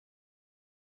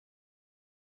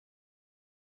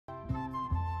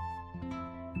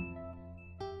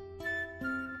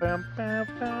Bam, bam,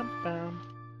 bam, bam.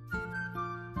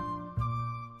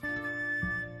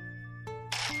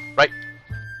 Right.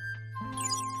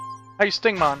 Hey,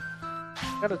 Stingmon.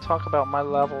 I gotta talk about my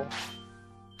level.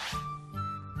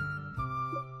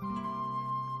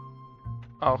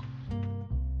 Oh.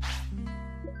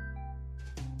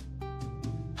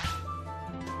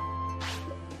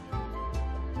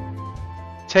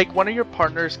 Take one of your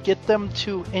partners, get them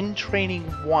to in training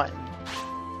 1.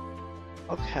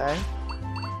 Okay.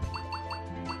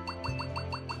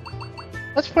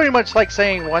 That's pretty much like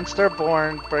saying once they're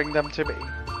born, bring them to me.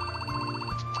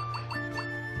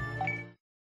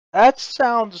 That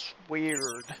sounds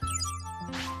weird.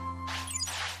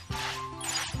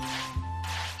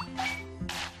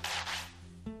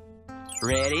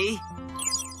 Ready?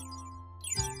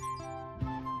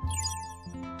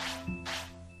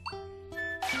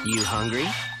 You hungry?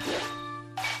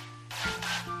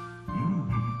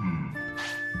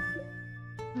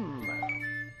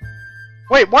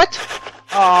 Wait, what?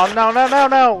 Oh, no, no, no,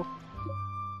 no!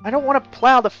 I don't want to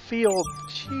plow the field.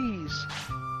 Jeez.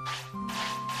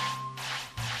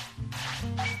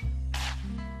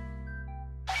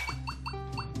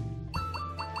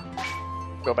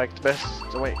 Go back to best.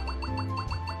 So wait.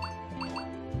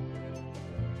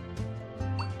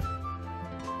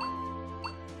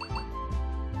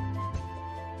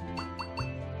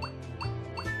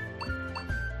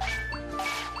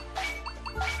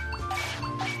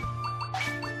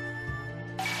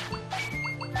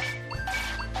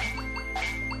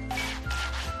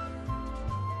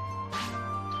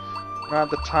 Around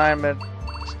the time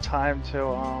it's time to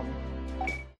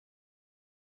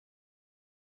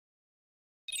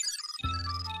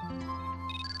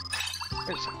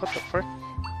what the frick?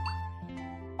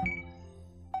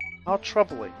 How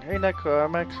troubling. Hey Neko,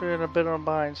 I'm actually in a bit of a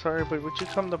bind. Sorry, but would you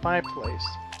come to my place?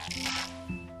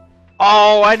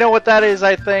 Oh, I know what that is,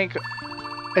 I think.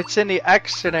 It's in the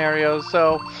X scenario,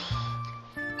 so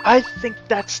I think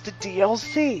that's the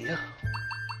DLC.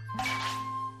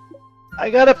 I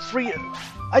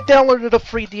downloaded a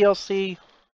free DLC,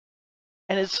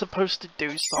 and it's supposed to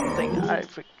do something. I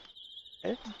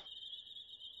forget.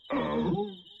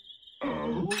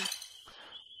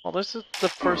 Well, this is the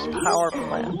first power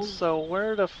plant, so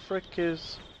where the frick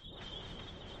is...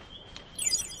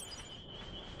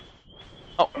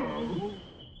 Oh.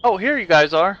 Oh, here you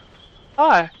guys are.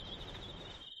 Hi.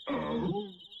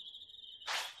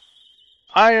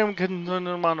 I am and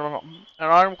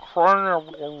I'm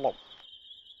crying.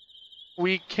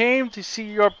 We came to see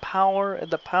your power and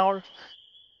the power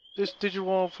this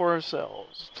Digimon for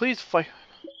ourselves. Please fight.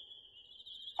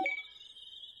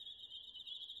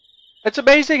 It's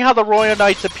amazing how the Royal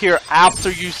Knights appear after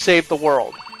you save the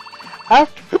world.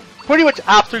 Pretty much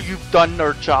after you've done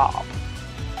their job.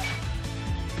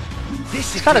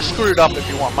 This is kind of screwed up if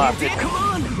you want my opinion. Come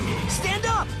on! Stand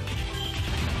up!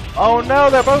 Oh no,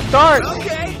 they're both dark!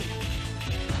 Okay!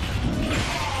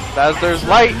 As there's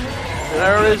light,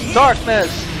 there is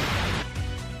darkness!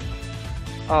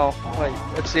 Oh, wait,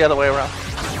 it's the other way around.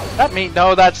 That me?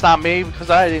 No, that's not me, because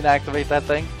I didn't activate that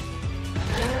thing.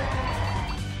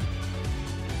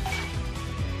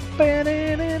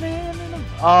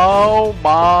 Oh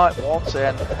my, waltz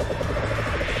in.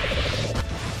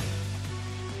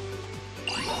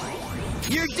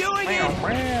 You're doing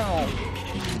it!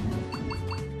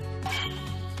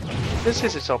 This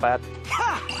isn't so bad.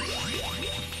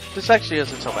 This actually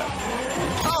isn't so bad.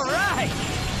 Alright!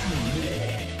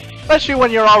 Especially when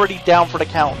you're already down for the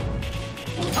count.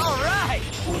 Alright!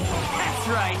 That's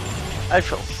right! I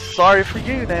feel sorry for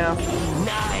you now.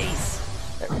 Nice!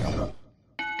 There we go.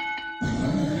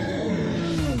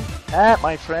 That,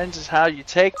 my friends, is how you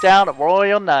take down a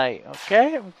Royal Knight.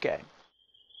 Okay? Okay.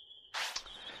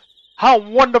 How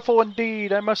wonderful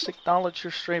indeed! I must acknowledge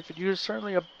your strength, and you are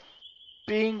certainly a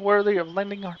being worthy of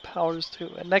lending our powers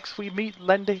to. And next we meet,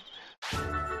 lending.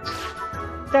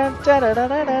 Dun, da, da, da,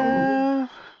 da, da.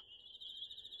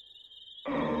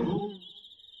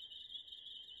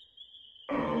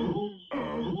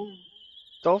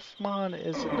 Dolphmon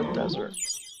is in the desert.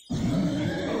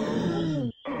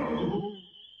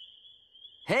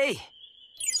 Hey!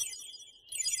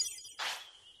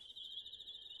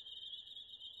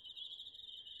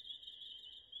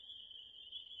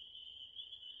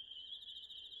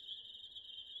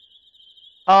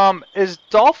 Is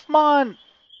Dolphmon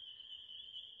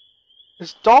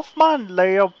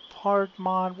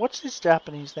Leopardmon? What's his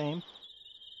Japanese name?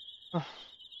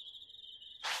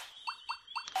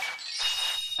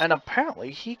 And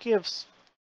apparently he gives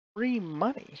free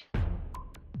money.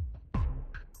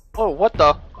 Oh, what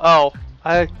the? Oh,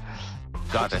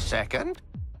 Got a second?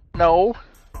 No.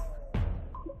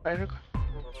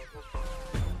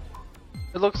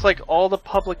 It looks like all the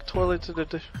public toilets in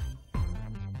the...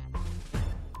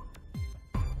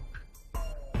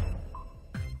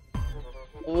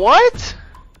 What?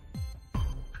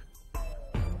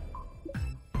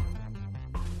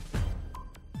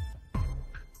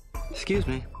 Excuse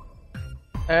me.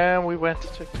 And we went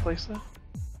to check the place then.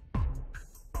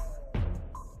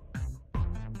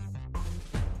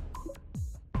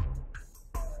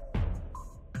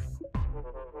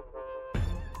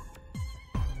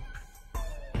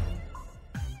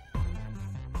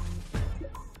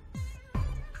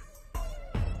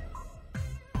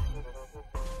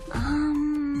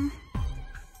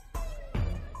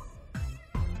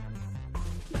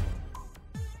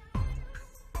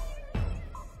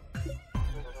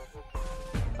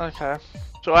 Okay,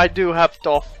 so I do have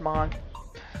Dolphmon.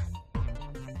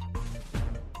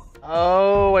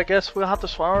 Oh, I guess we'll have to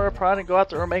swallow our pride and go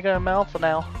after Omega and Alpha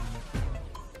now.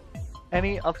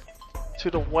 Any up to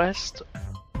the west?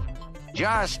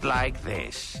 Just like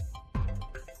this.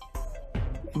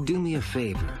 Do me a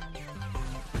favor.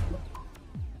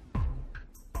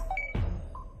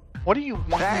 What do you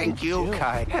want Thank me to you, do?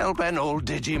 Kai. Help an old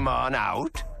Digimon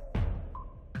out?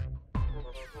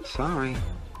 Sorry.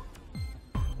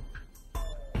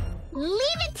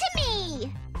 Leave it to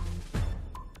me!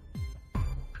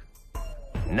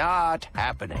 Not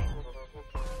happening.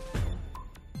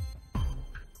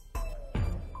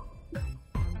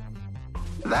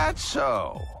 That's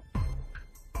so.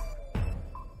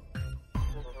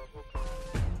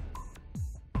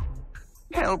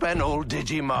 Help an old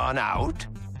Digimon out?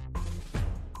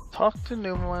 Talk to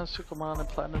Numemon, Sukamon, and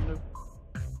Platinum Noob.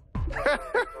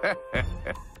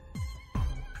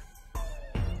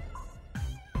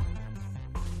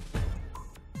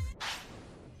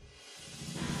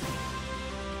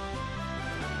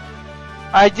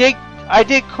 I did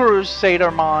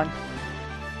Crusadermon.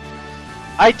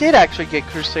 I did actually get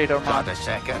Crusadermon. Not a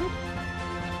second. Oh,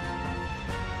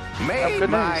 Made good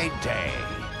my news. day.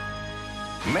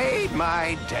 Made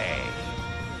my day.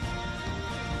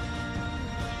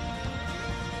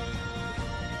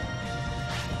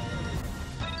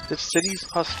 The city's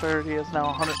prosperity is now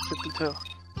 152.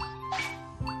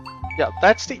 Yeah,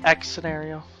 that's the X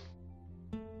scenario.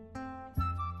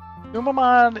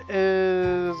 Numemon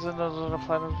is another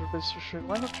planet.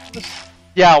 Why not this?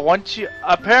 Yeah, once you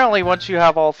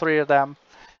have all three of them,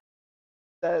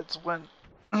 that's when.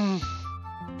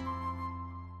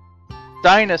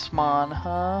 Dynasmon,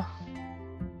 huh?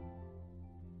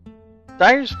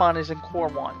 Dynasmon is in Core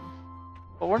 1,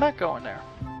 but we're not going there.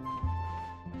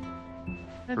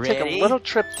 We're gonna take Ready? a little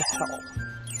trip to hell.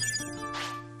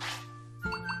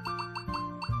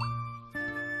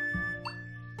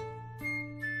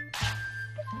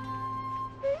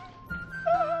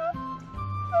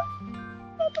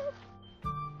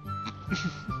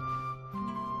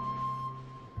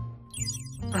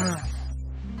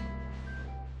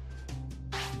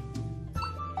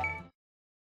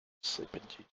 Sleep in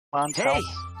Digimon's Hey!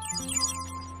 house.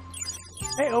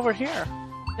 Hey, over here.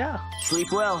 Yeah.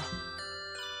 Sleep well.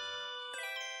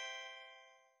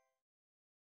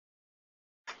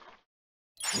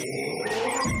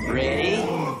 Ready?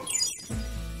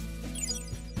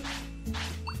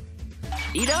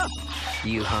 Eat up!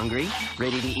 You hungry?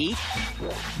 Ready to eat?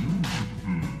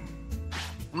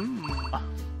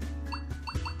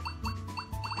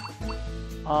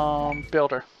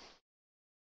 Builder.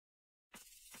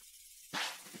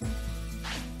 I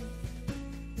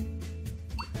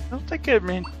don't think it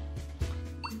mean.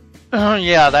 Oh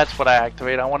yeah, that's what I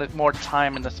activate. I wanted more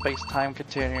time in the space-time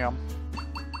continuum.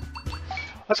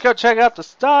 Let's go check out the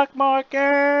stock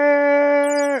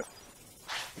market.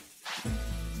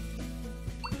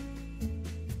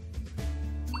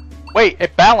 Wait,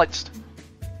 it balanced.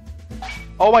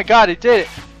 Oh my god, it did it.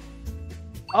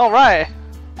 All right.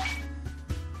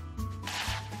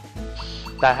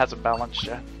 That hasn't balanced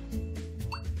yet.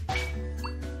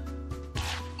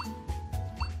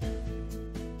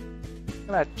 Look at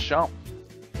that jump.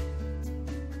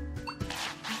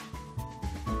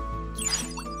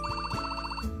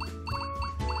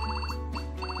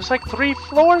 There's like 3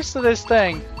 floors to this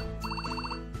thing.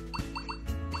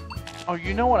 Oh,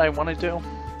 you know what I want to do?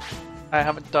 I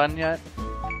haven't done yet.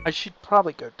 I should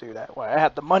probably go do that while I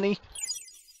have the money.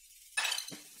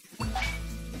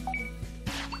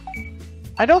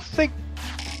 I don't think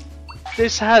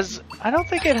this has. I don't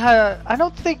think it has. I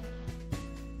don't think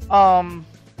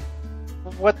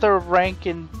what their rank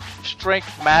and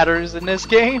strength matters in this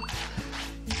game.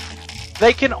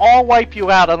 They can all wipe you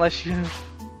out unless you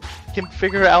can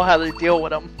figure out how to deal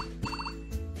with them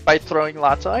by throwing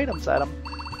lots of items at them.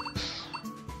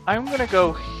 I'm gonna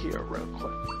go here real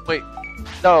quick. Wait,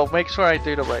 No, make sure I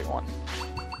do the right one.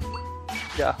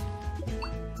 Yeah.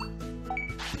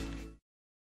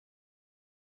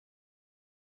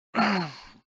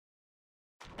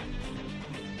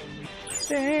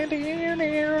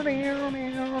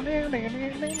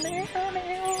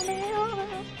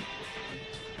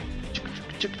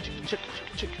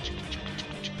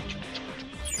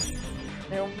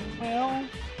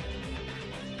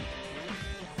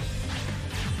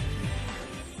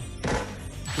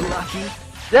 Lucky.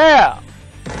 Yeah!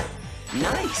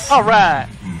 Nice. Alright!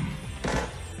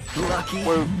 Lucky.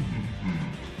 We're...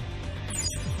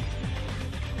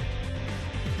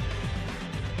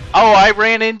 Oh, I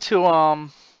ran into, I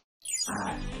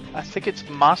think it's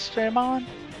Mastermon?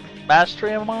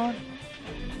 Mastermon?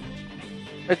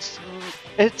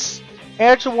 It's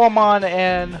Angelomon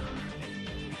and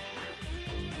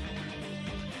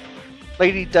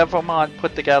Lady Devilmon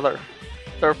put together.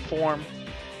 Their form.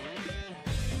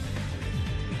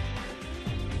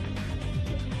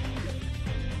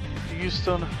 You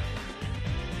still know?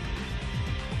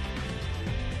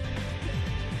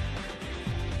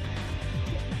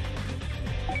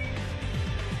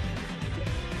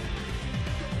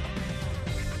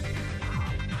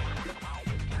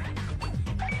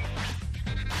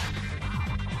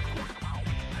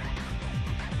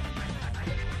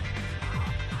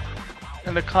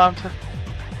 In the content,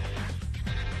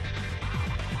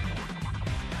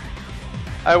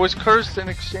 I was cursed in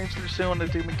exchange for stealing the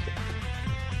demon kit.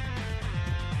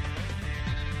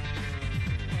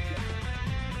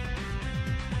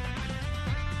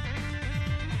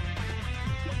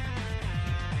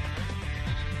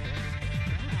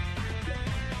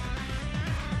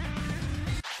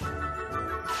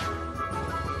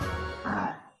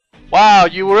 Wow,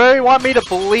 you really want me to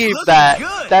believe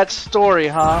that story,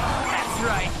 huh? That's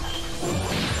right.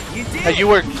 You did. And you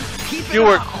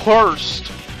were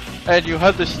cursed, and you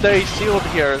had to stay sealed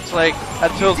here. It's like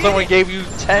until someone gave you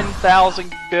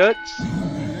 10,000 bits.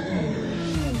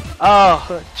 Oh,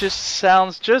 it just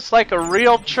sounds just like a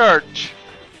real church.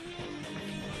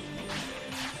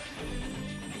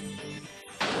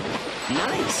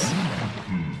 Nice.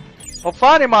 Well,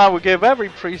 Fatima would give every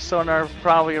priest on Earth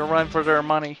probably a run for their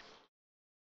money.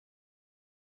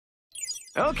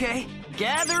 Okay,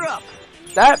 gather up.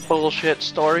 That bullshit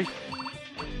story.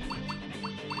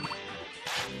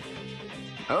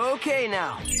 Okay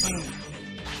now.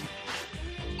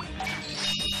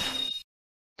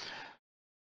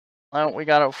 Well, we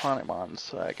got a Fatima,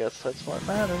 so I guess that's what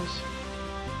matters.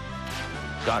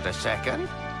 Got a second?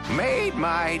 Made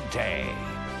my day.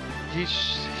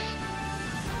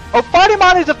 Oh,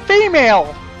 Fatima is a female!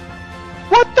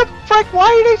 What the frick? Why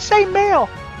did they say male?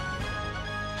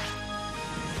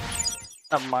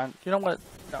 Never mind. You know what?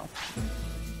 No.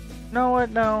 You know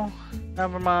what? No.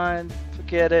 Never mind.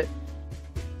 Forget it.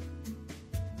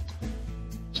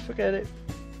 Just forget it.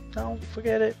 No,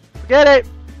 forget it. Forget it!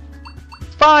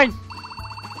 Fine!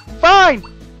 Fine!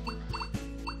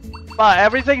 Fine.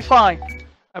 Everything's fine.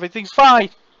 Everything's fine.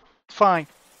 Fine.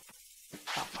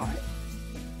 Oh, fine.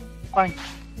 Fine.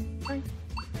 Fine.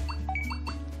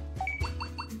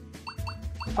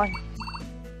 Fine.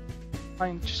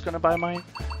 Fine. Just gonna buy my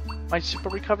super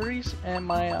recoveries and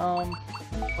my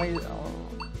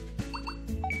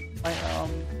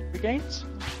regains.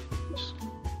 Just...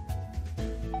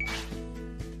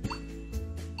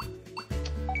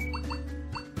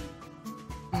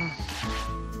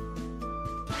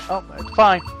 Oh, it's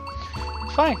fine.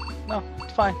 It's fine. No,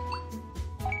 it's fine.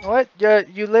 What?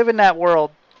 You live in that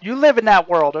world. You live in that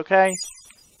world, okay?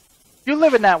 You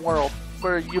live in that world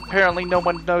where you apparently no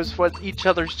one knows what each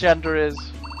other's gender is,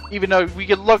 even though we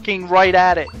get looking right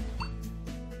at it.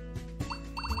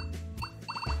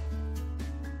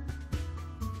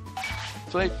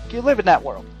 So you live in that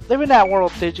world. Live in that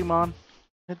world, Digimon.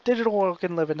 The digital world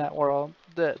can live in that world.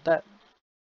 Live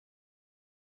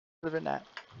in that.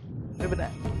 Live in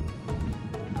that.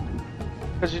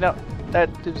 Because you know that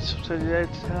is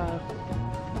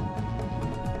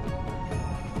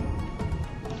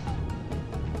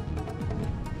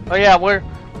oh yeah, we're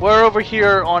over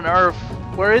here on Earth.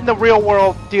 We're in the real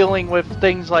world dealing with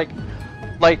things like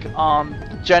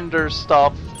gender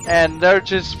stuff, and they're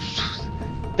just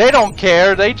they don't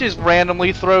care. They just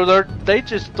randomly throw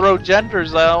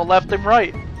genders out left and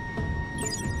right.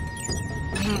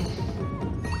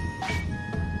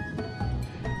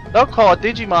 They'll call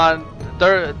Digimon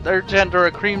their gender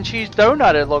a cream cheese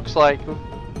donut, it looks like.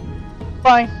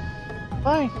 Fine.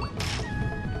 Fine.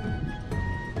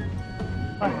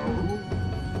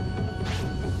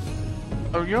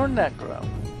 Oh, you're Necro.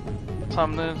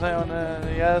 Something to say on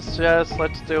yes,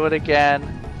 let's do it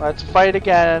again. Let's fight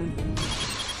again.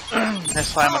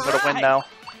 This time I'm gonna win now.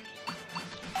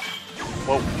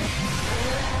 Whoa.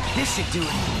 This should do it.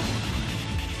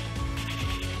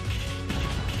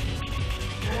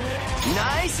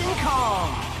 Nice and calm.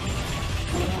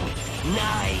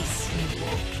 Nice.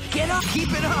 Get up. Keep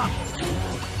it up.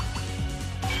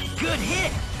 Good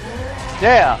hit.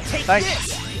 Yeah, Take nice.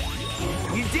 this.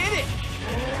 You did it.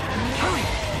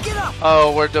 Hurry. Get up.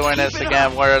 Oh, we're doing Keep this it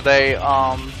again up. where they,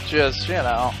 just, you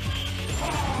know.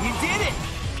 You did it.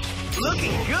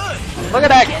 Looking good. Look at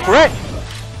that Get crit!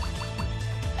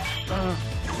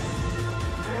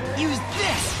 Use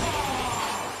this.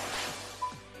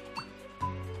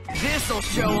 This'll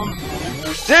show them.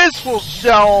 This will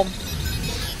show them!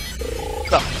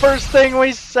 The first thing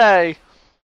we say!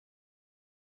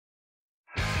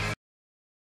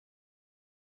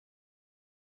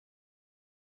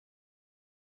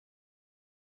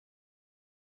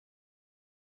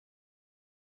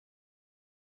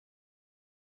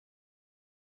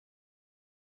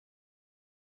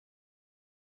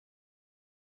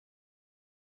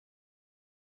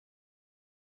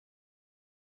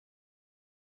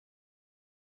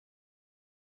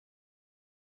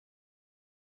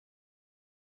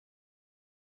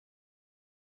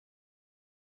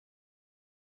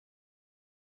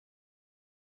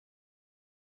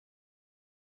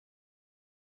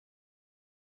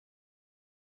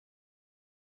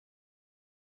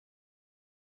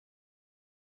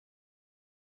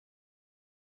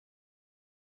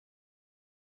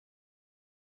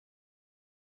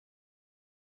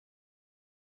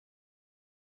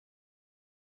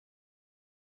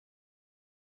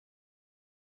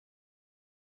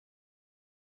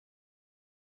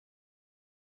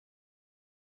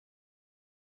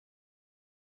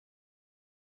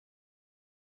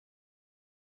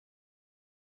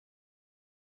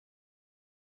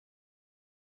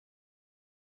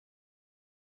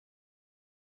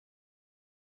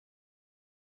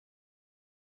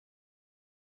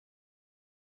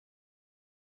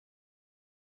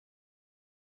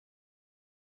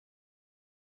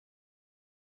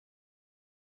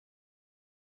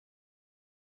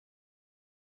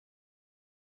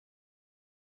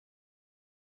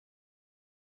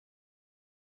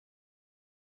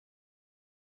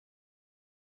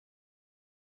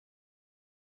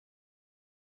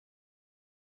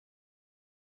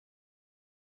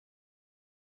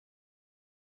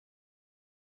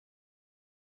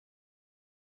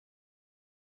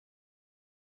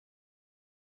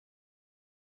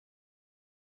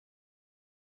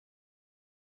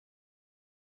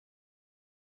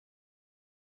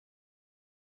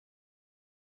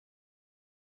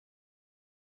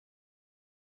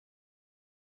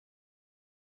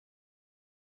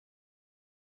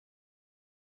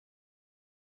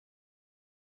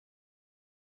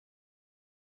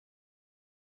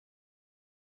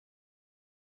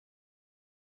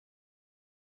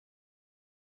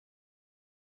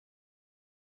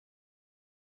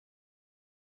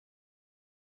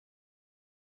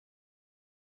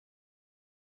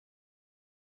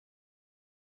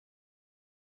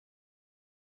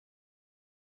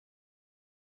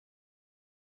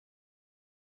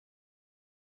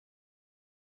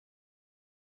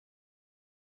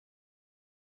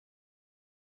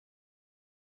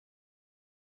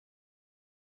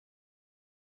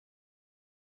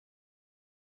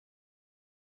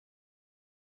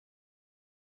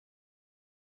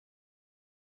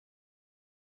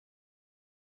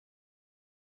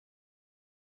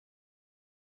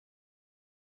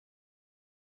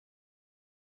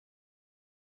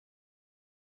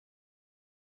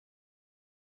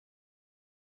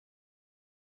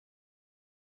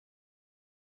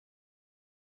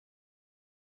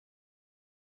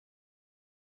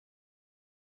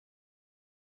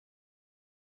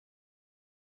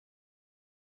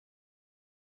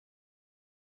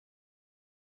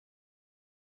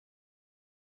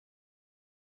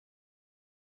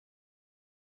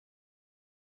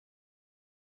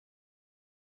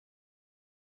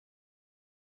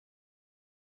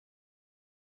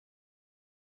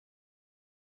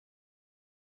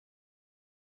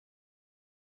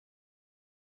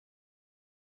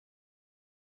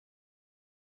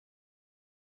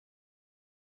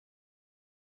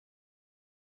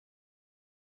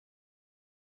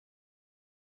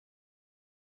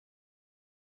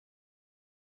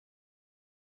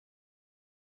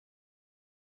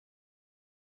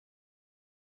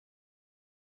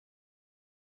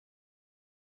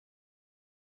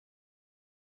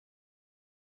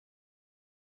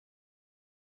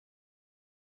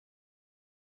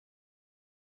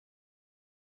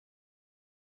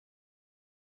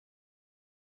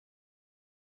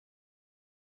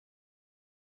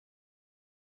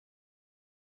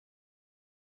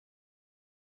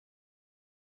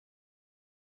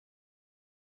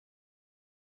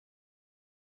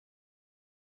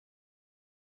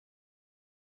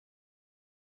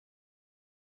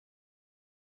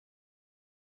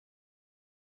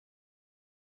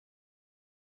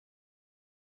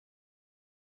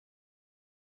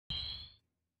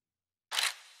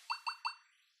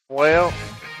 Well,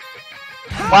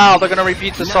 wow, they're gonna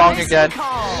repeat the song again.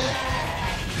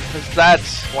 'Cause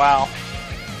that's, wow.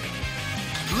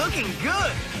 Looking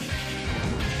good.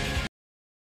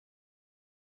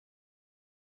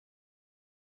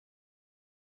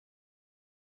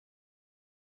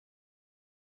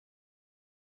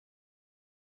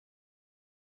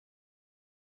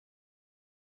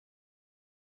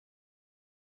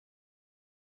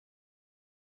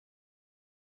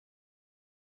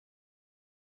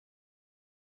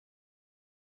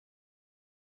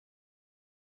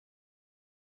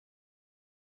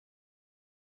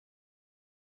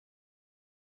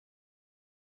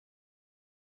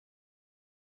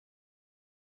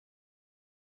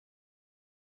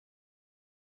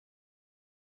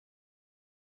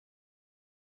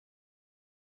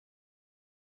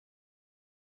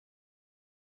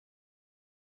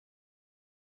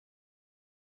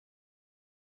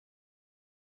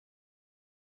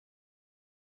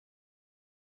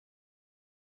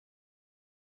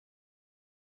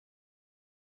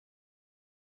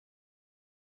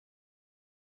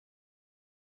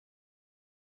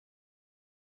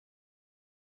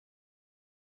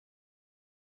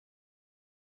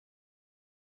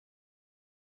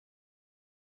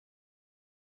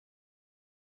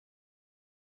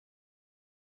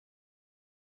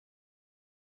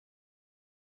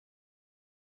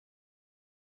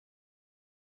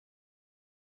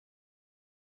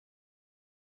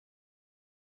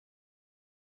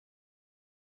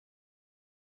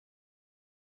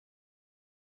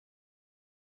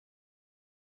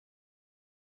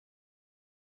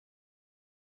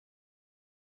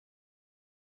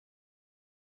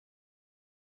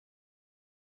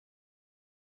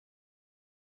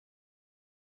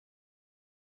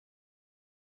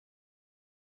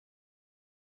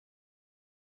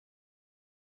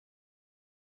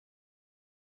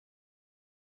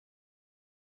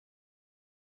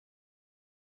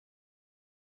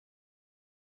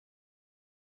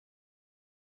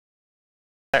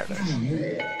 There it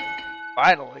is.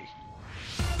 Finally.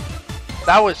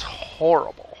 That was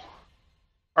horrible.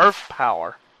 Earth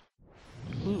power.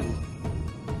 Ooh.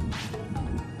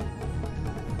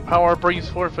 Power brings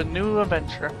forth a new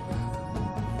adventure.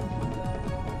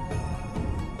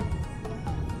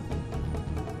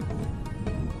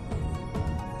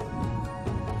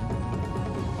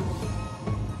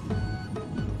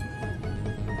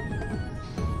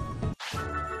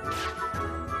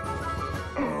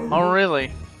 Oh,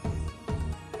 really?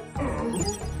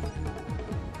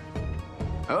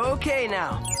 Okay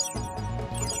now.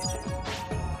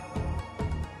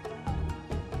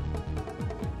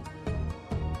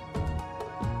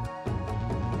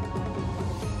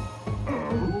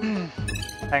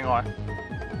 Hang on.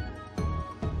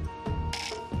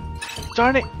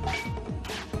 Darn it!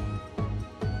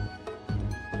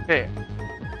 Okay.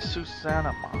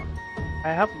 Susanamon.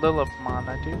 I have Lilithmon,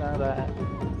 I do know that.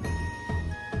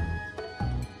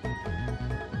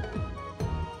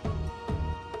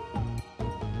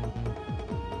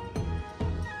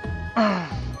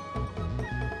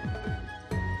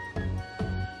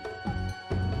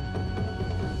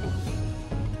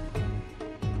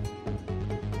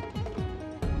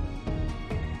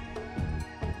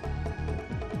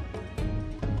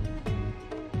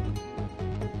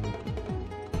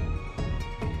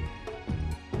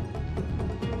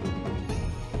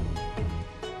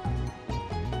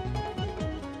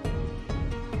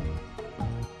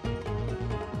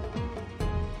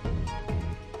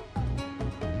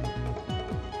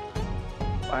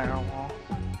 Firewall.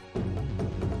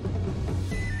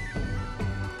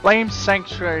 Flame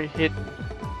Sanctuary hidden.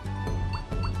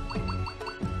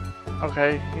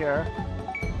 Okay, here.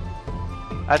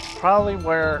 That's probably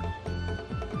where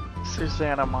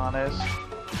Susanamon is.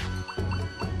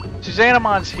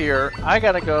 Susanamon's here. I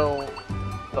gotta go.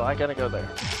 So I gotta go there.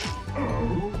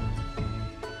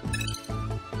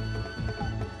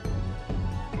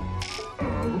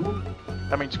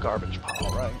 That means garbage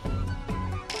pile, right?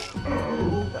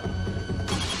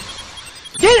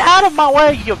 Get out of my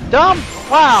way, you dumb!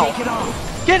 Wow! Take it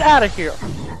off. Get out of here!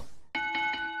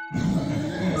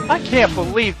 I can't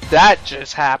believe that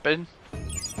just happened.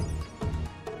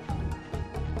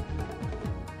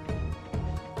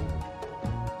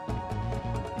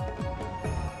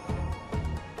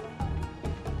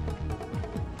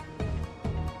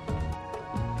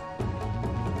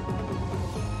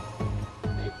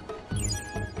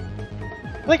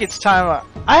 I think it's time.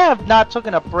 I have not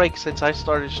taken a break since I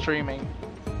started streaming.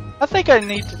 I think I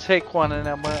need to take one in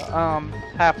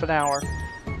half an hour.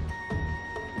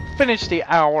 Finish the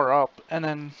hour up and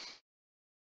then.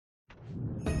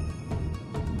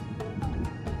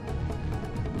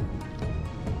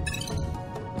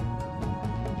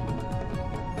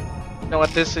 know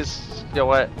what? This is. You know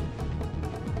what?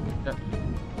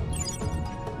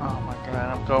 Oh my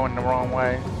god, I'm going the wrong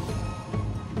way.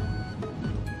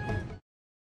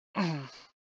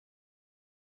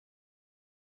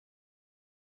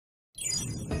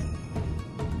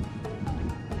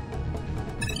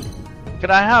 Can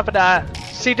I have that?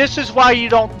 See, this is why you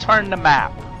don't turn the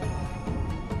map.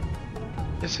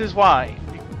 This is why.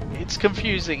 It's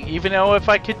confusing. Even though if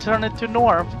I could turn it to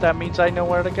north, that means I know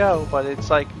where to go. But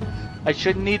it's like, I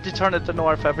shouldn't need to turn it to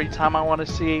north every time I want to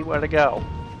see where to go.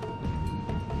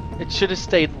 It should have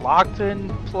stayed locked in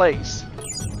place.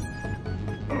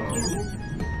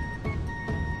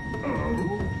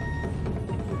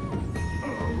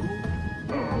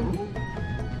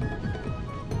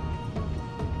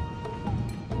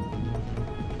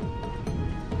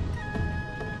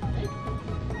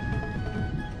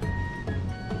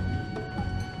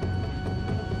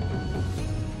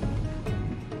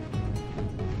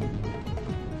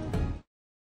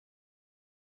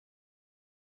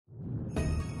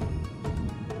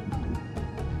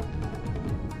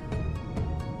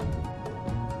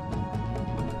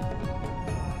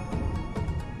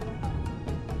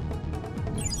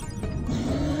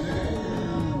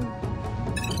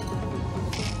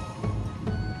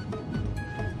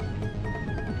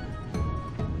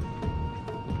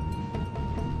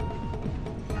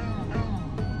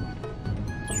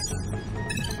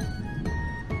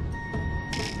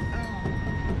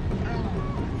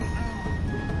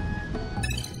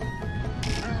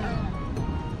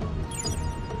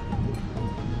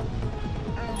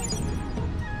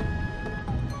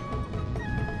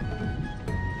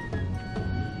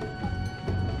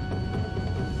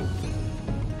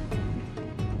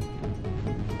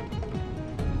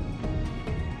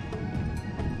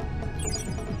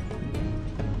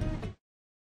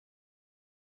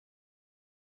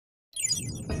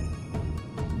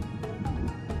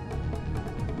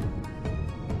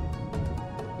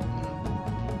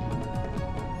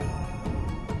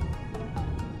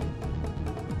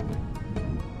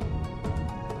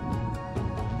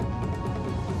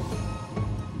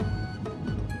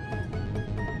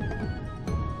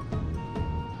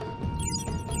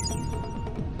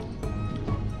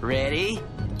 Ready?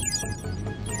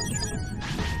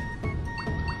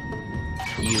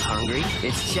 You hungry?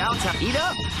 It's chow time. Eat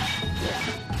up!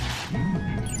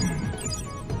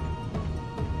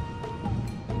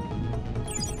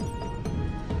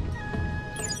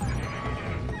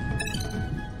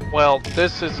 Well,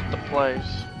 this isn't the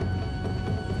place.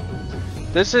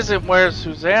 This isn't where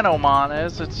Susanomon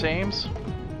is, it seems.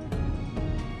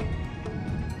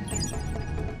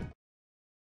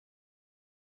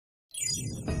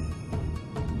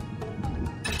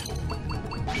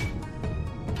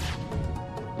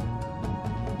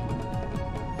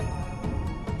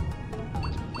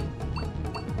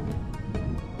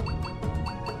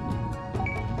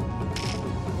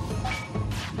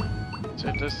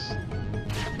 So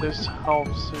this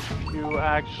helps if you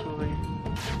actually,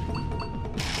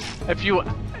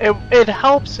 it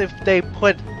helps if they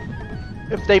put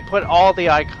all the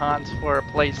icons for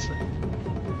a place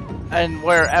and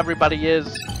where everybody is,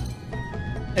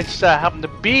 instead of having to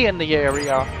be in the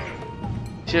area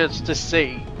just to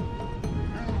see.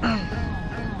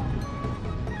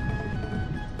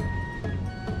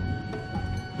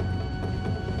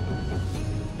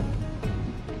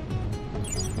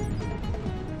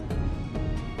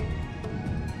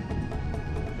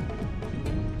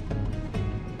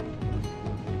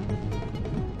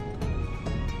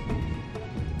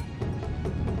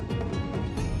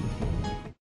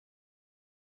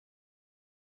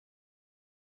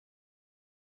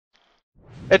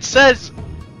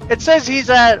 It says he's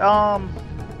at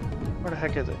where the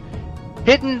heck is it?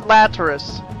 Hidden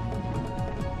Laterus.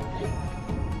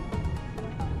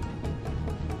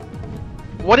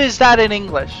 What is that in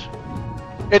English?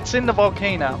 It's in the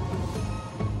volcano.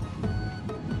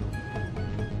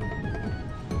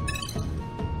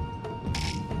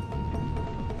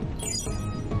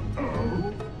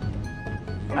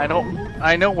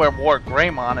 I know where War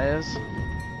Greymon is.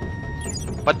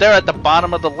 But they're at the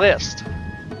bottom of the list.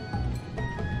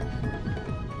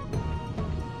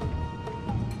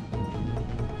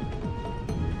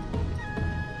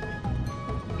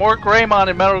 More Greymon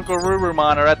and Metal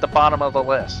Garurumon are at the bottom of the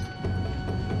list.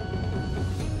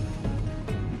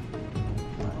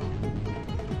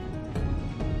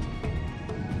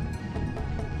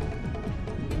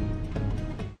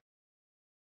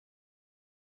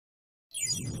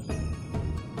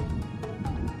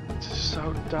 This is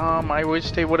so dumb. I wish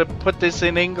they would have put this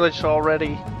in English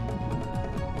already.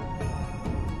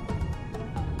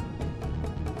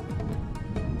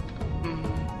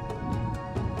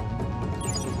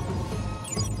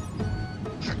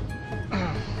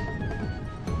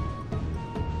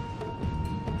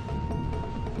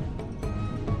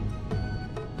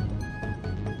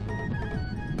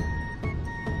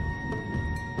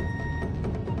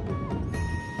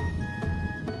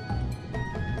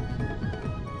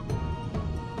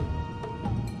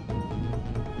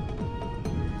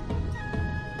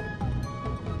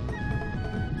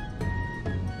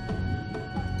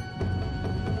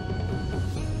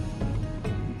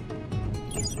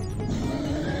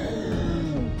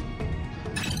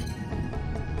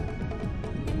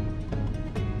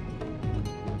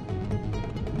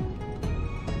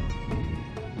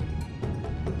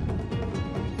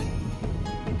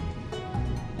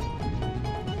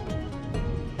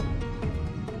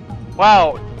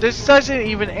 Wow, this doesn't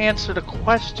even answer the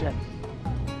question.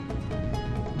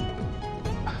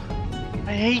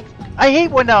 I hate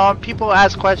when people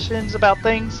ask questions about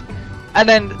things, and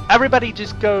then everybody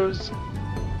just goes,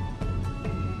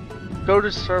 go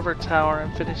to server tower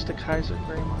and finish the Kaiser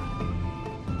Grima.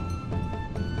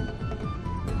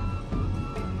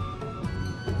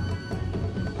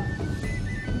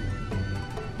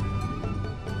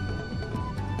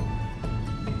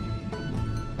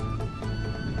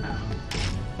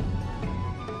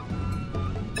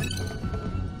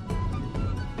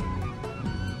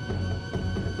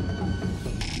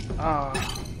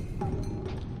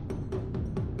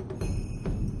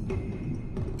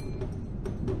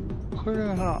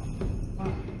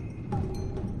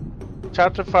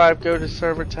 Chapter 5, go to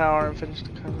server tower and finish the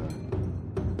Kaiser.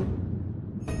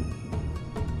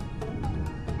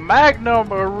 Magnum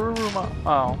Aruma.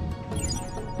 Oh.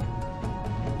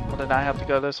 Well, then I have to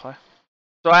go this way.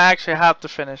 So I actually have to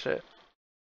finish it.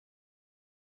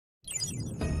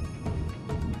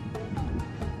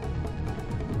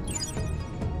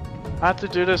 I have to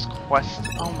do this quest.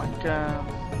 Oh my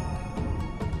god.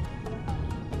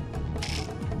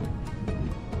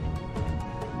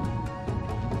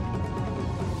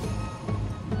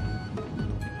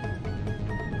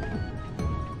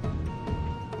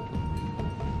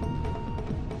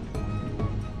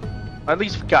 At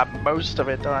least we got most of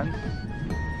it done.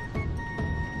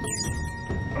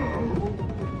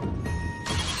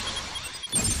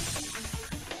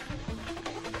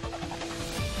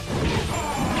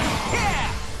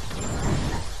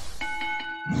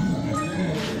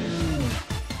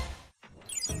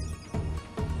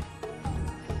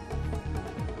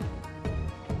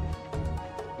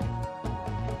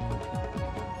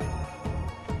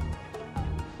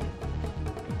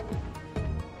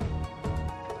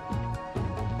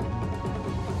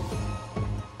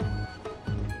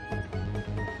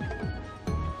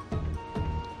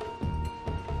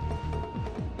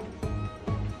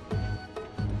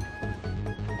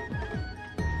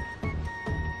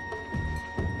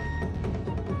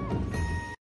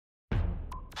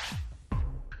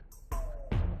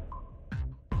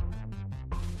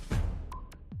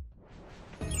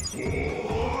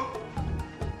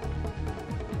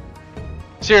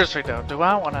 Seriously though, do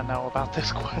I want to know about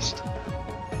this quest?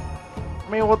 I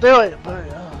mean, we'll do it, but...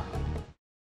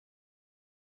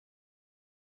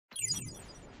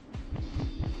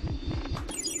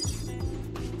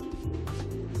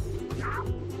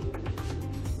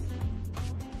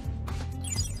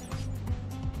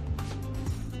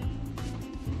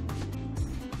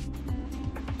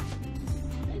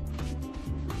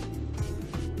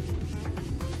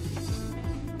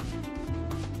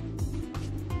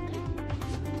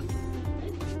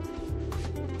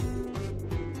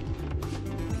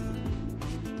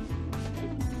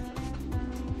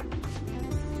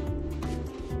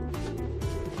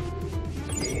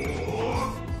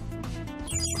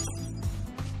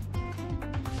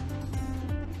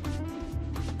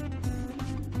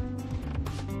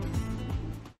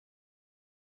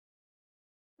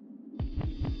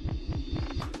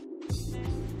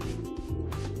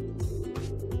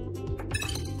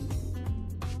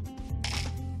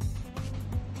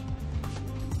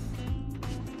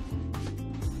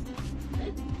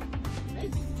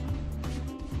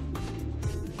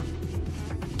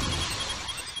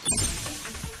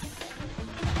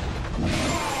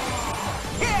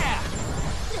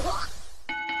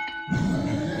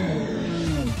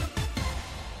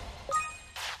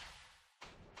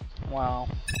 Wow.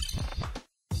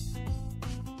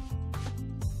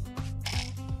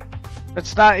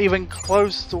 It's not even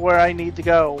close to where I need to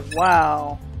go.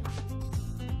 Wow.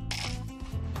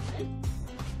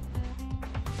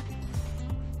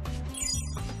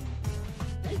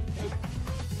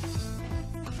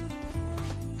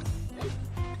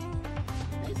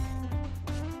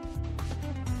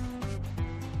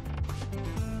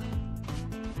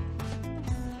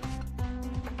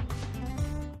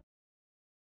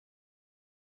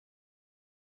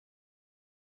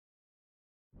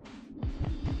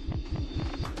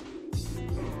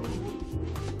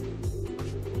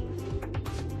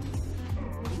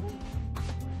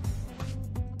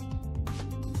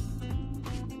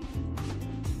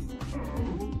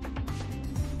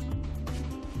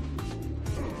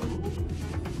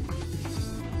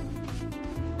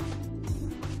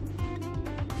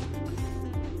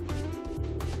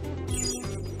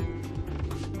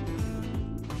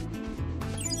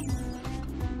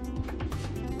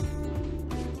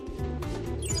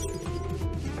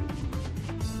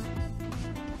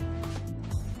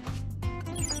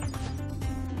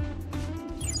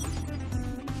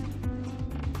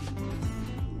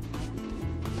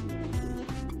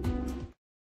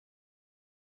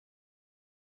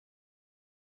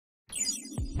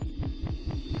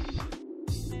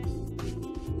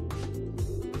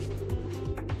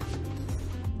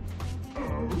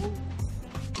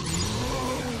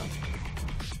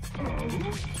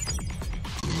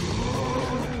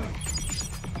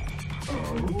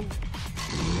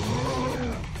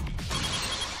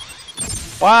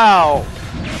 Wow.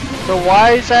 So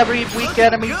why is every weak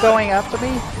enemy going after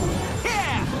me?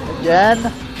 Yeah.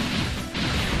 Again?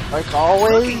 Like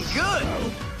always? Looking good.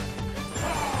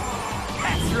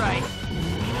 That's right.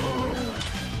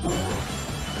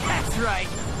 That's right.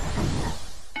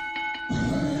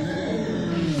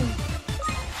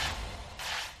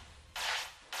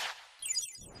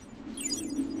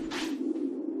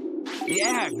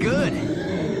 Yeah, good.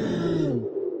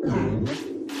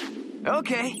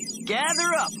 Okay,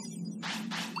 gather up.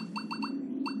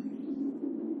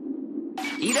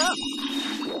 Eat up.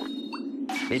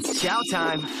 It's chow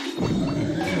time.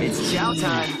 It's chow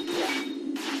time.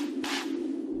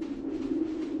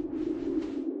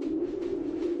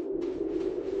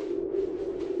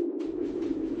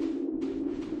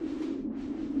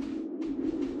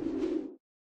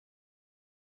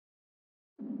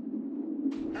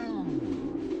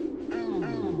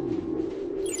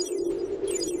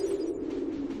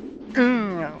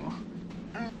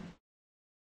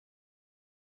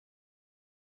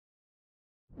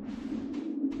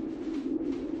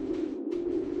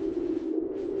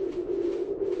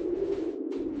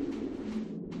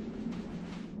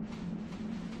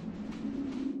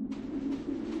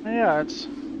 Yeah, it's...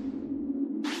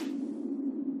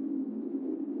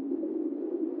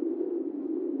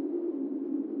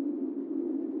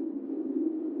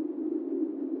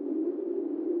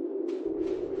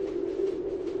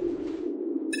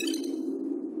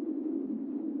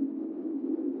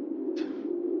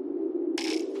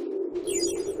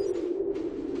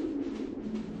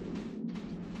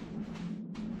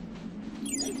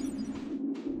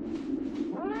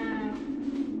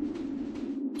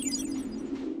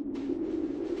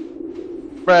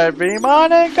 Red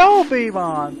Beamon and Gold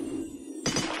Beamon!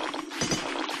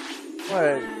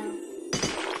 Wait.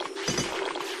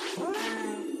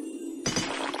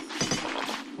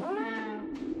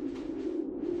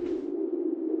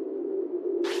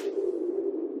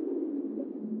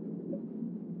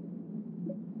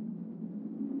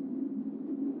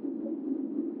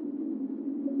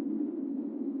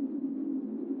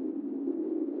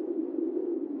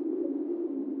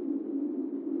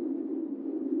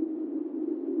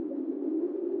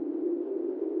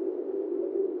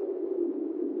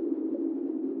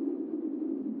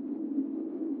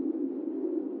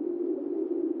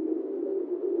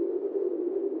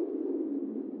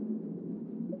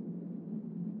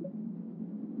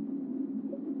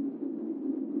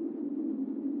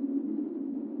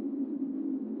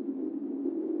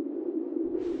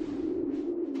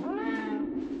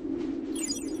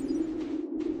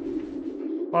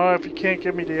 Well, if you can't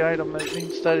give me the item, that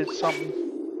means that it's something.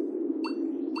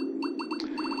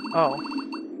 Oh.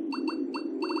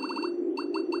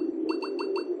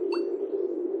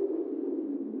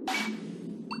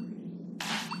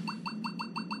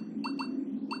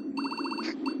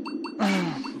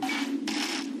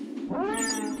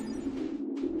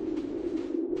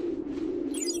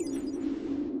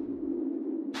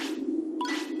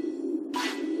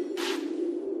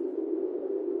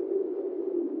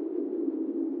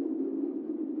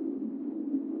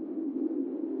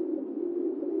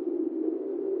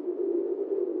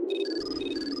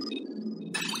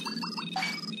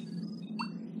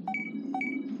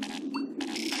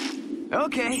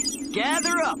 Okay,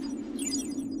 gather up.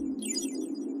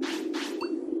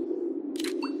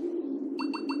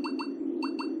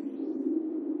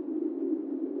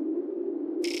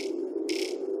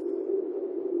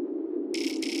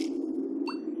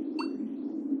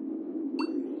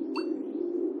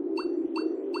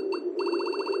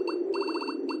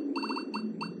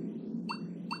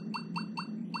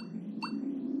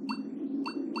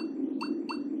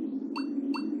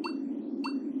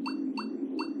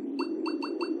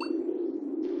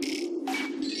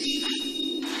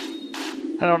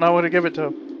 I don't know what to give it to.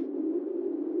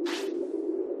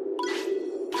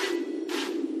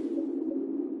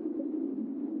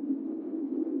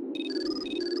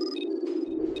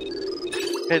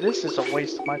 Okay, this is a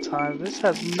waste of my time. This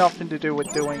has nothing to do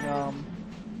with doing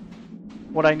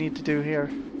what I need to do here.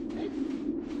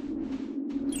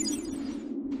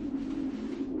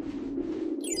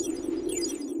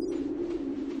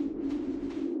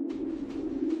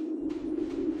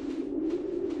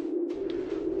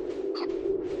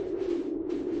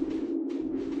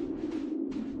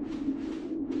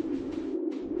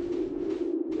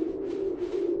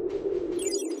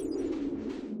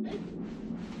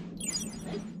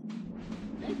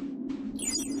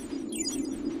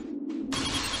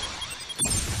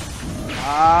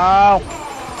 Ow!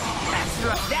 That's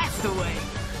right, that's the way.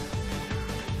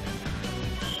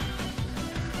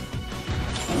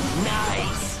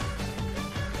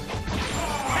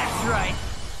 right.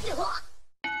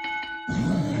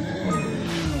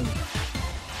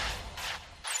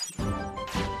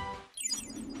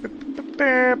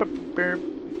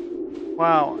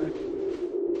 Wow.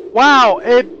 Wow,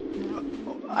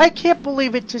 I can't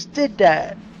believe it just did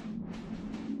that.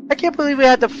 I can't believe we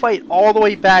had to fight all the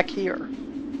way back here.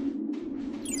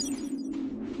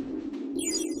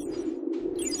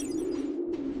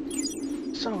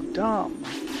 So dumb.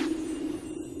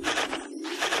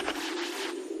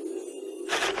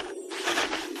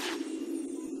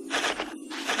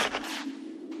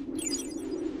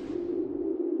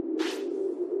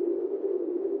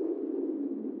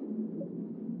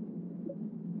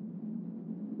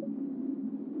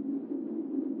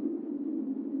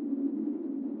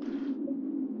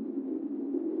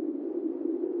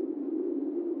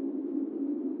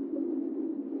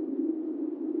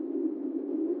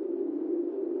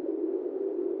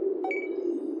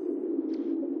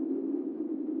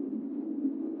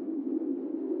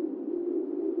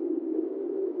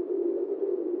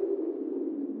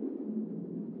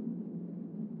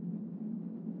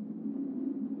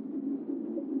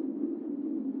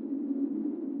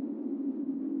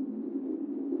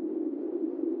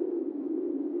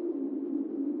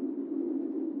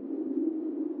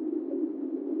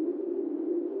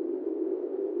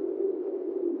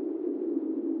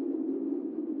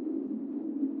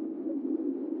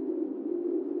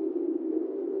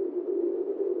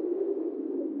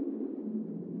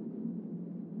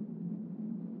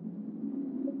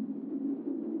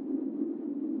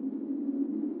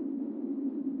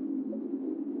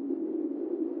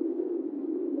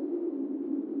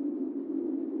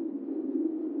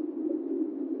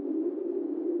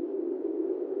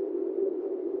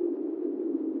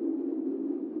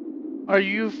 Are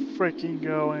you freaking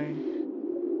going?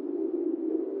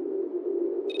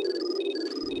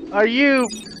 Are you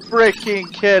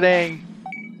freaking kidding?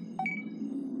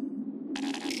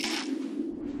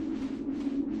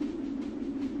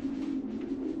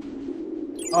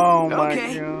 Oh my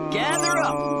Okay, god. gather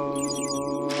up.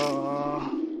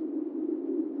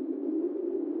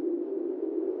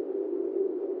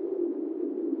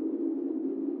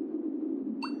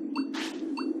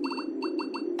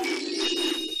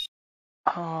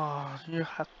 Oh, you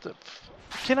have to.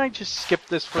 Can I just skip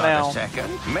this for Got now? a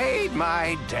second? Made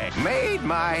my day. Made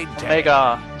my day.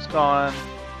 Omega is gone.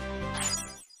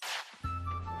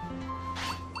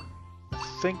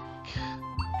 I think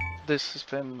this has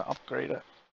been upgraded.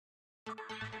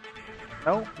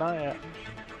 Nope, not yet.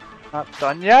 Not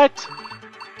done yet?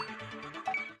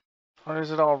 Or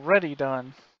is it already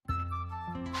done?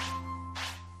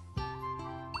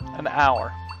 An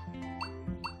hour.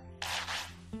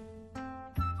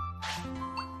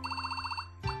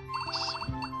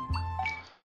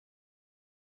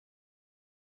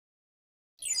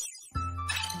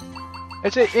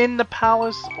 Is it in the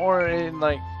palace or in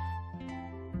like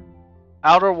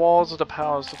outer walls of the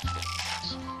palace?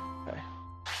 Okay.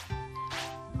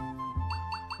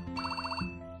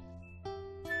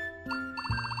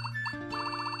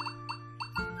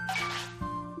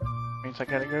 Means I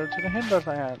gotta go to the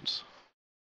hinterlands.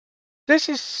 This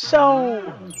is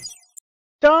so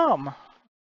dumb.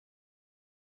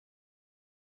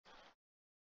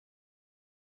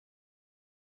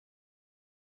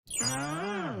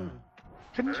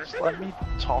 Can you just let me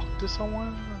talk to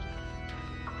someone?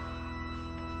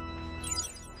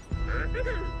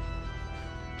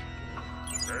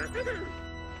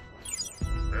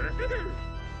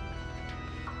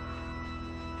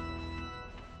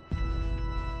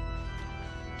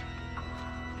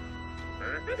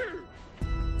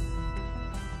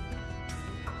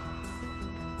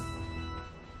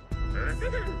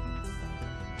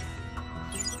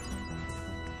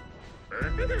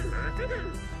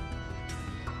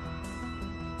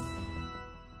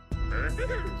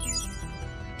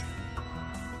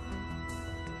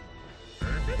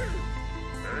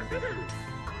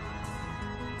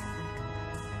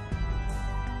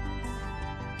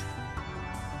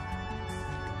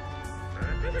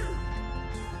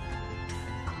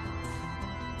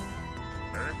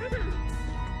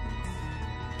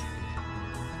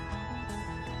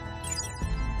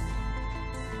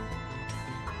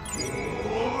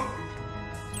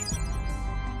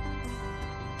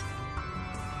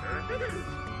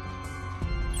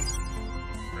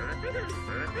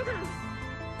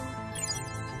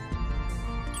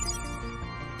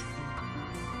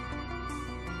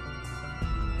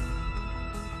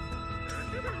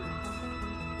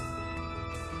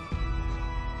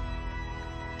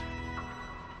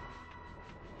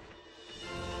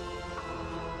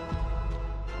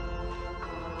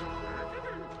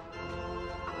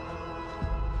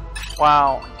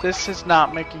 Wow, this is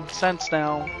not making sense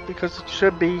now because it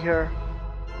should be here.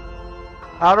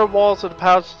 Outer walls of the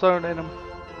Playstaion in them.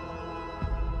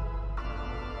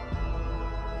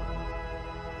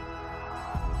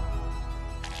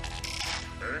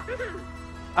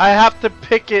 I have to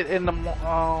pick it in the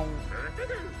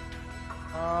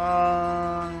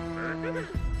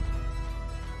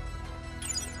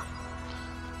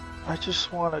I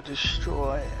just want to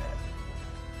destroy it.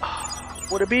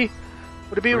 Would it be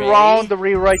wrong to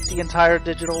rewrite the entire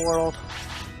digital world?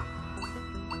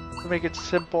 To make it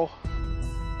simple.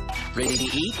 Ready to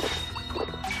eat?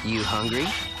 You hungry?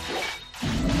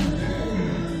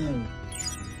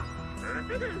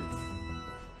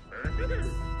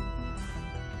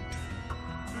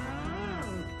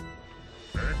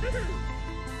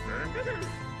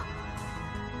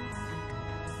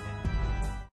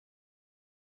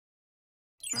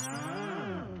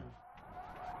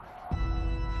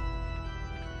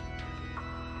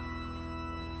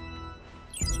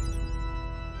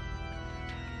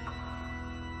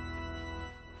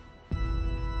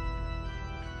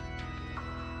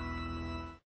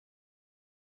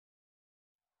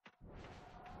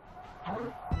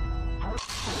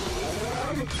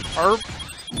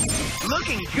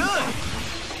 Looking good.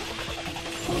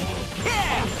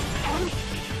 Yeah.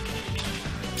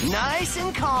 Nice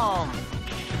and calm.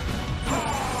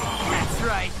 That's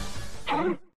right.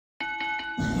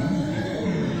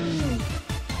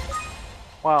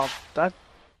 Wow, that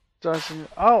doesn't...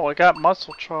 Oh, I got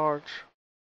muscle charge.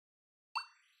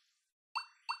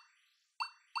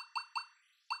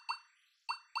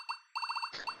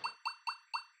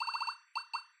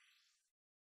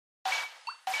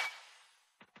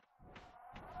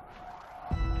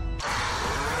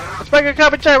 Let's make a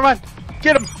cup of chai, run!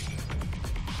 Get him!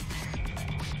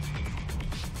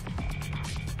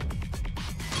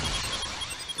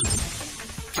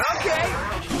 Okay.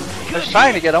 I was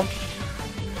trying to get him.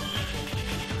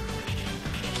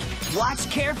 Watch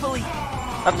carefully.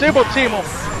 A double team him!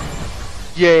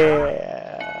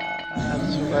 Yeah!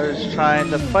 That's what I was trying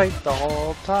to fight the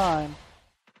whole time.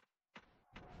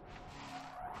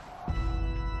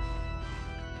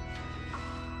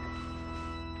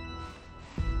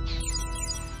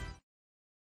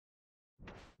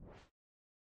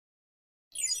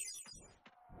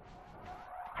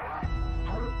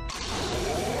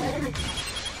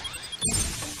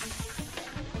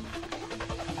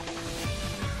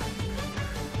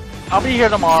 I'll be here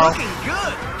tomorrow. Looking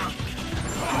good.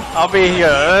 I'll be here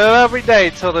every day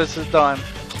till this is done.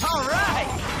 All right.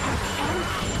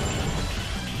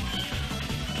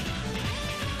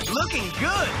 Looking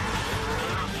good.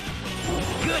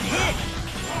 Good hit.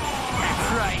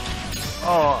 That's right.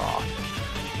 Oh.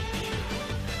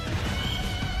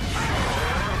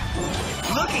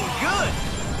 Looking good.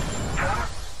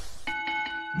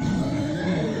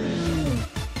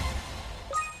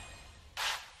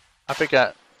 I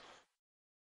forgot.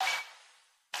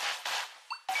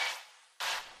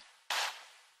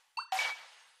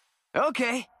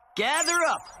 Okay, gather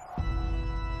up.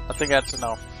 I think that's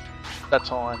enough.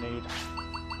 That's all I need.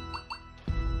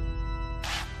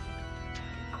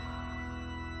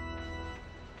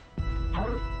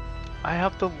 I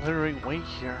have to literally wait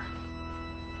here.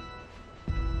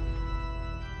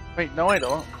 Wait, no I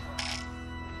don't.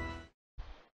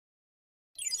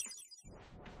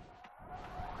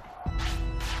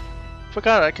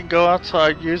 Forgot I can go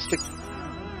outside, use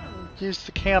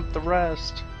the camp, the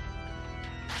rest.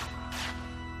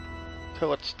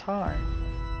 Till it's time.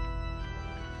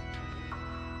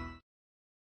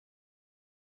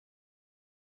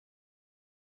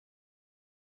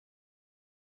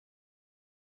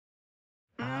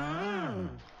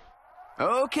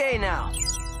 Okay now.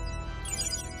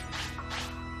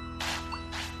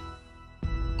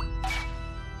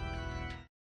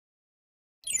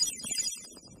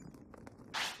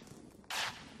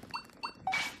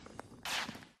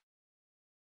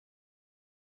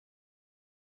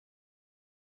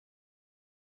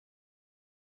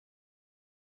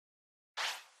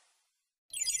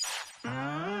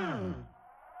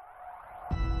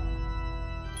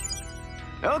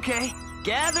 Okay,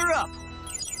 gather up.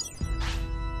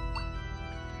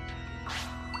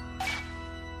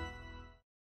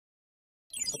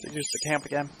 Have to use the camp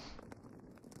again.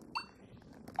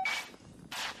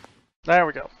 There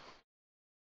we go.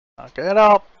 Now get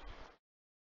up.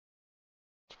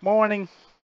 It's morning.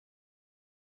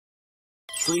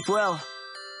 Sleep well.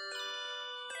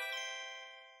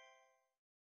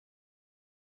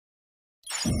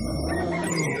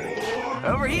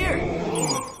 Over here.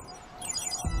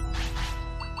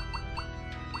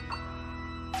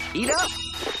 Eat up.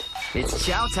 It's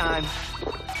chow time.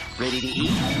 Ready to eat?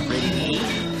 Ready to eat?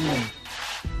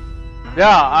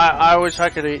 Yeah, I wish I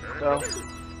could eat though.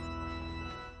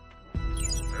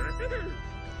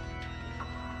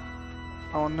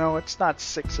 Oh no, it's not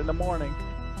 6 in the morning.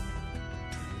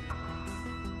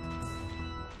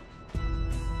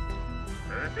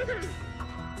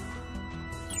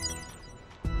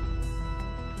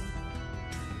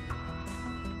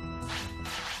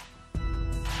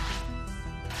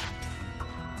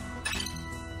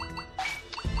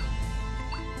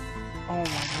 Oh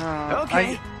my god.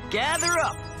 Okay, gather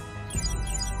up.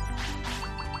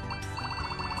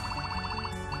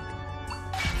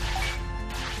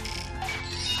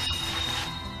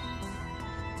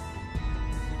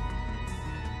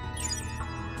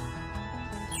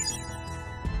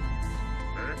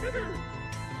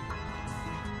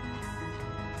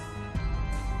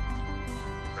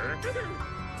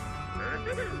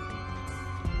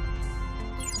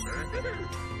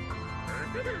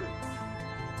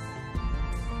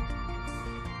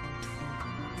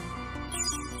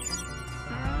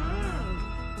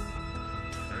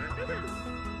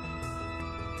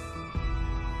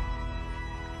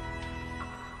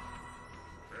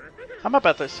 I'm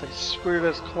about to say screw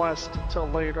this quest until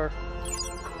later.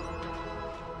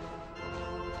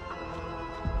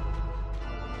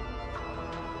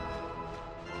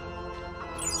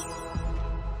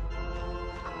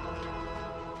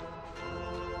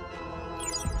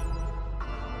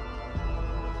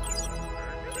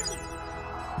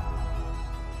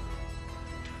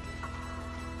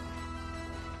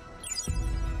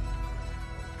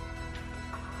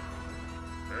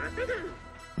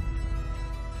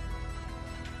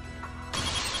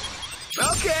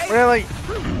 Okay. Really?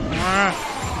 Yeah.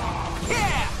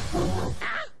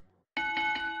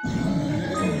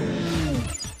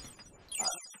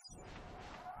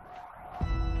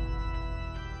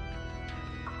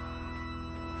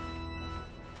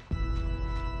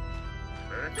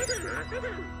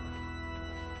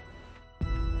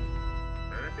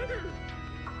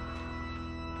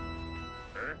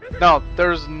 No,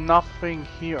 there's nothing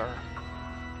here.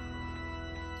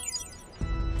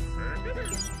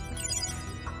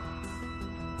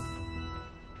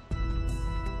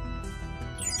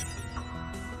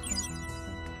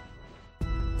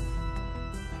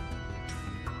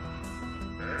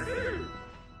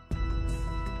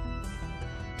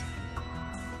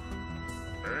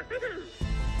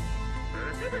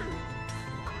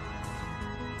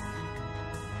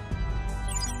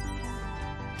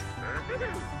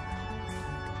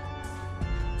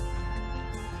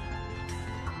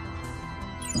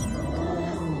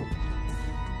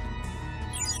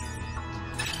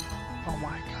 Oh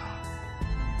my god.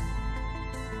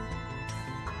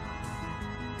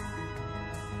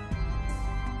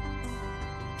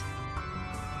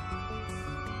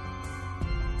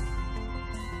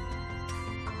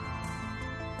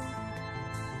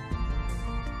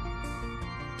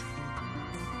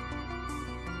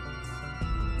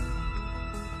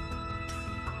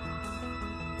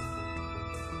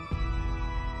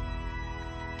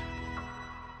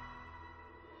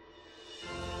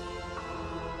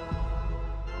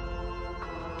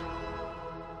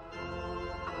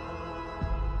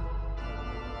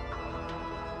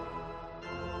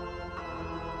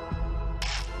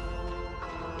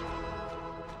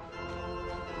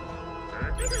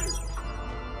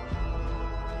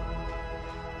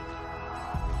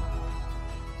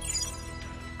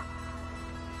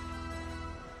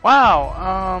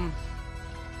 Wow,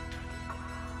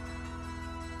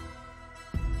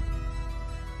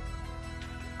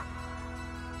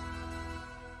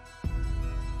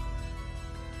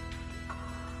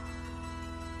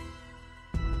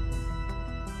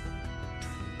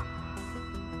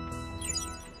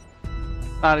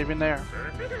 not even there.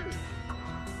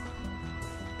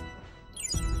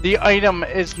 The item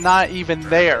is not even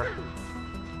there.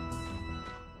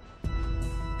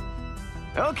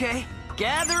 Okay,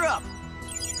 gather up.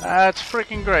 That's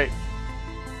freaking great.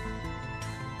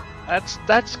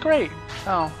 That's great.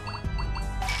 Oh.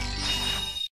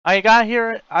 I got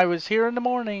here, I was here in the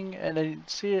morning and I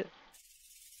didn't see it.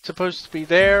 It's supposed to be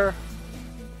there.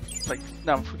 Like,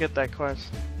 no, forget that quest.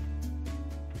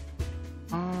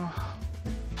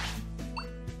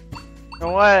 You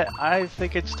know what? I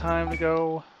think it's time to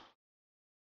go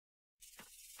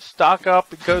stock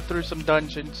up and go through some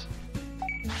dungeons.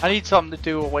 I need something to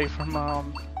do away from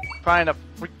trying to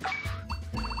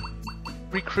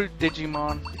recruit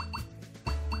Digimon.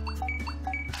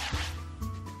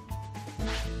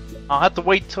 I'll have to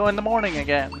wait till in the morning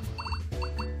again.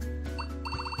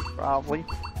 Probably.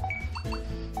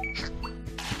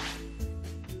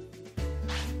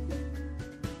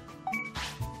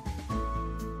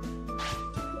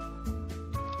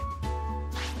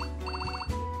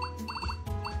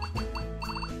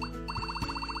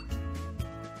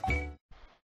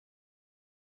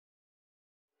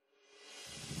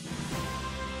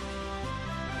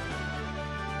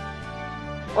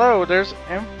 Oh, there's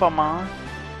Infamon.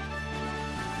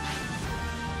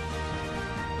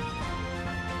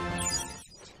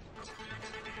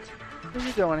 What are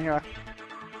you doing here?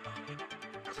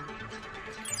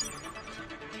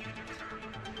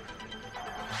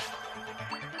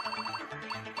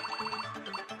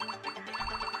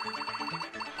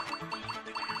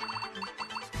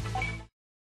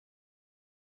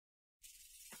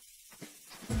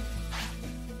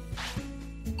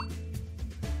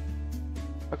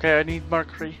 Okay, I need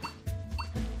Mercury.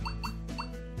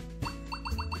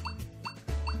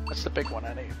 That's the big one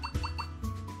I need.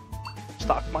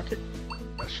 Stock market,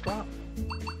 restaurant.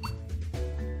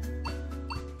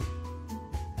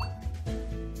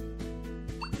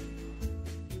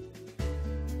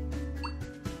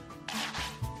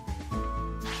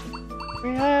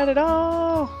 We had it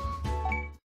all!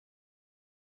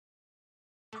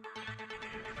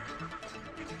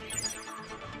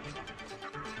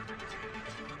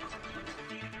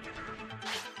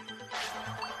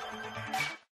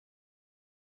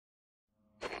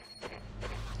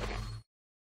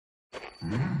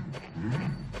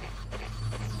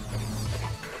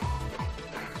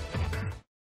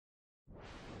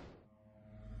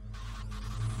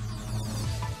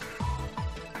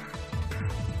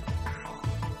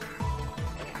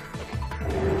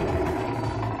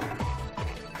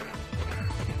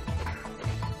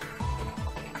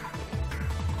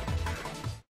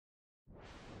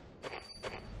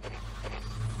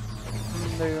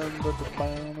 There under the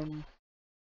bottom.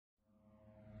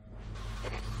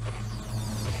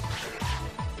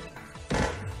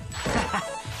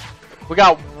 We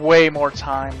got way more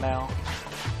time now.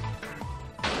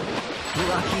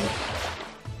 Lucky.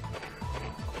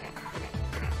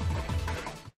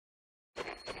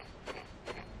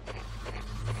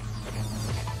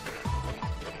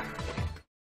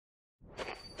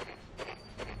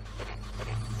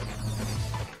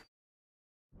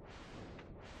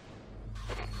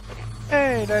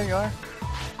 Hey, there you are.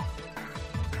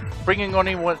 Bringing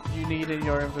only what you need in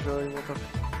your inventory will come.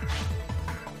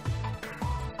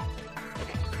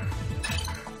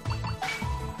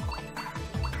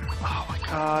 Oh my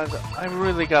god, I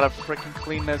really gotta freaking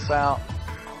clean this out.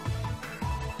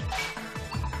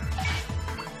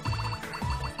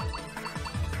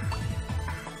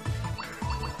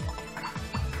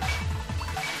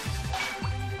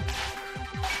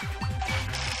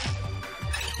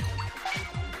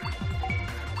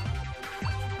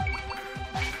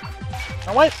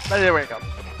 Oh wait, there we go.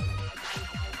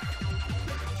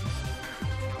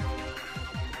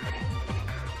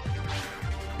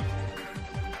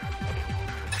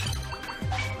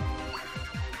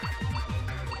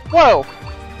 Whoa!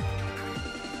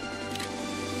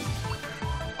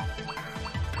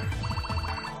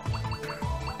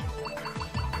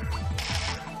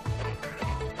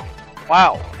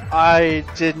 Wow, I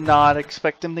did not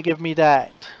expect him to give me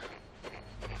that.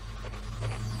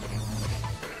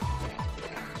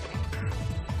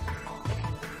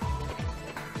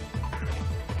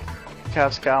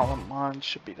 Cascalmon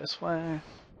should be this way.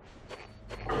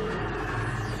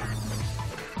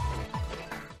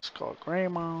 Let's call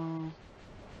Greymon.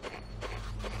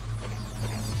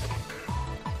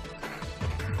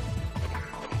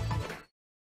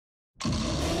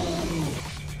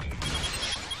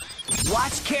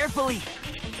 Watch carefully.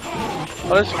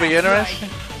 Oh, this will be interesting.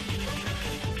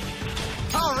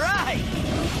 All right.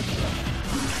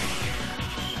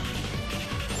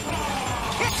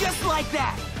 Hit just like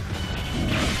that.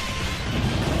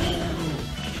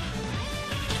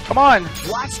 Come on!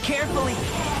 Watch carefully.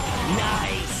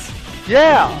 Nice.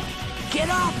 Yeah! Get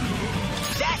up.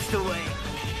 That's the way.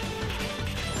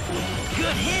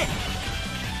 Good hit.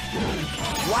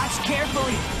 Watch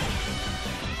carefully.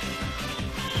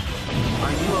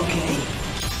 Are you okay?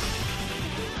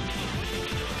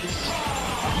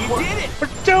 You did it.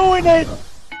 We're doing it!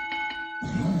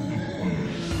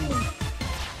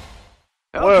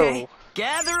 Okay. Whoa.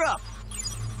 Gather up.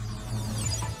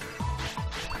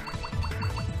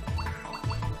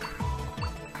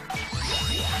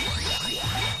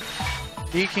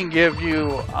 He can give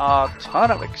you a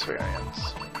ton of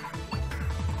experience.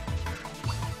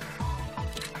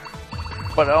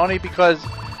 But only because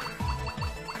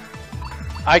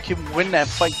I can win that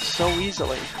fight so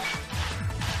easily.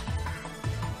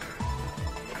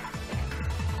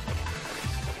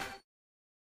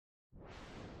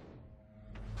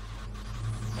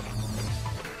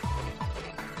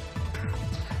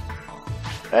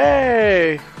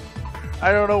 Hey!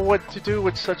 I don't know what to do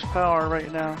with such power right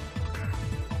now.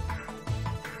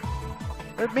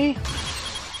 With me?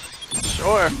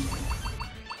 Sure.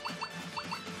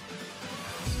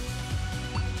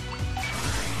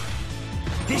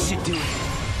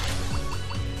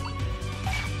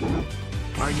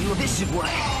 should work.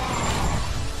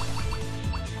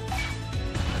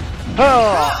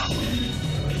 Oh!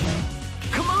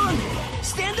 Come on!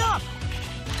 Stand up!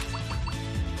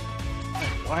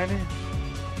 Why did...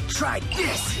 Try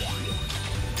this!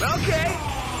 Okay!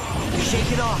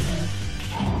 Shake it off.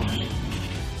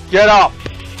 Get up!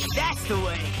 That's the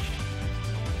way.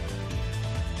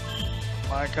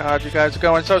 My god, you guys are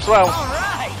going so slow.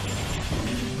 Alright!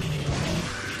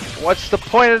 What's the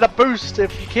point of the boost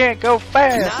if you can't go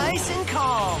fast? Nice and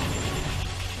calm.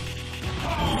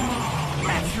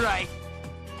 That's right.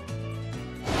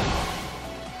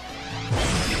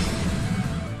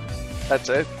 That's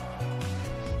it.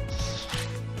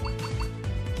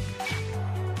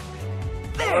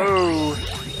 There! Oh.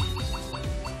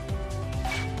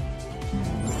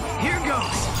 Here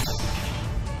goes.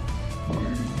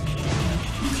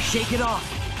 Shake it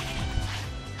off.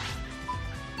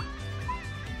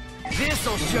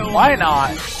 This'll show. Why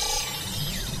not?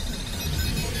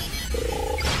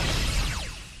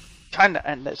 Time to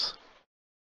end this.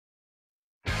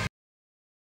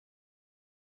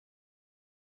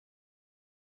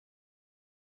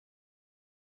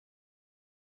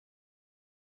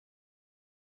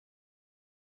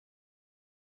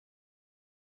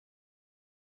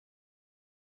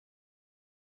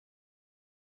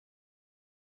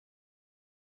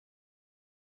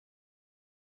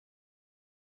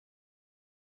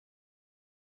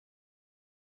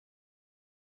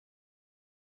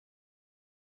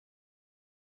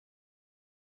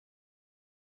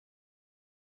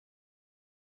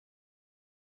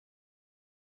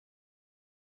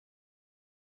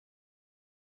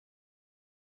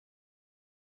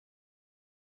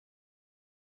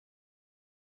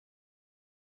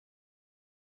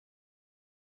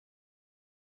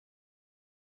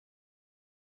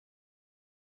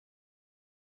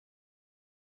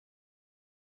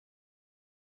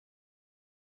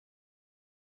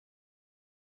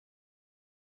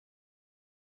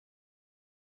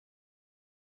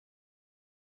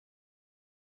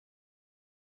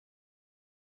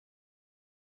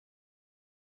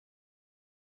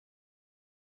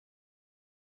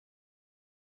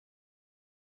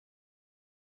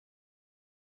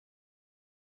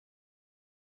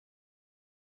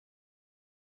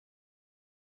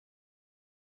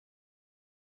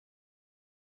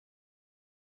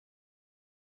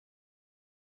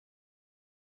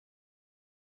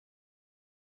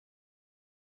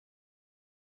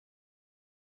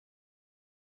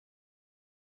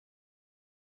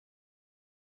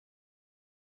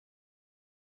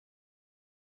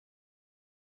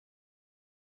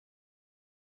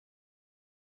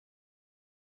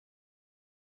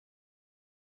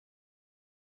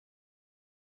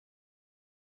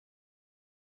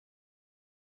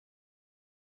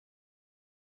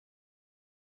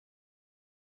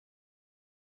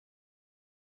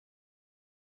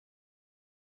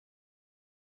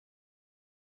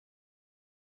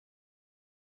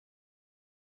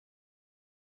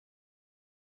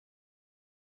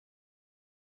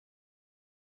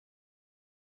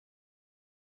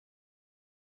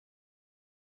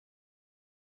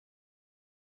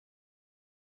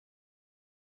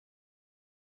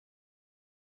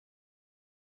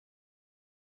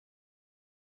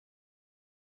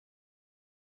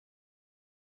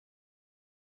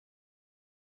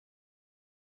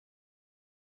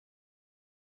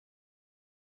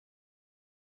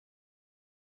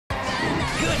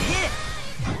 Good hit.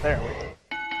 There we go.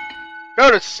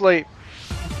 Go to sleep.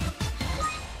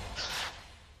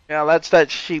 Yeah, that's that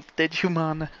sheep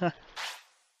Digimon.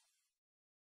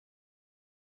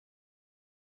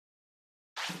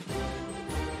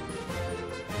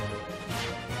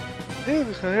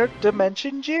 Dude,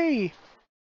 Dimension G.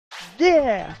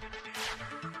 Yeah.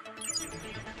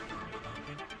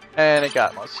 And it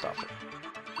got most stuff.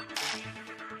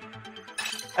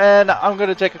 And I'm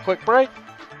gonna take a quick break.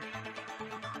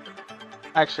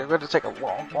 Actually, I'm gonna take a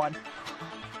long one.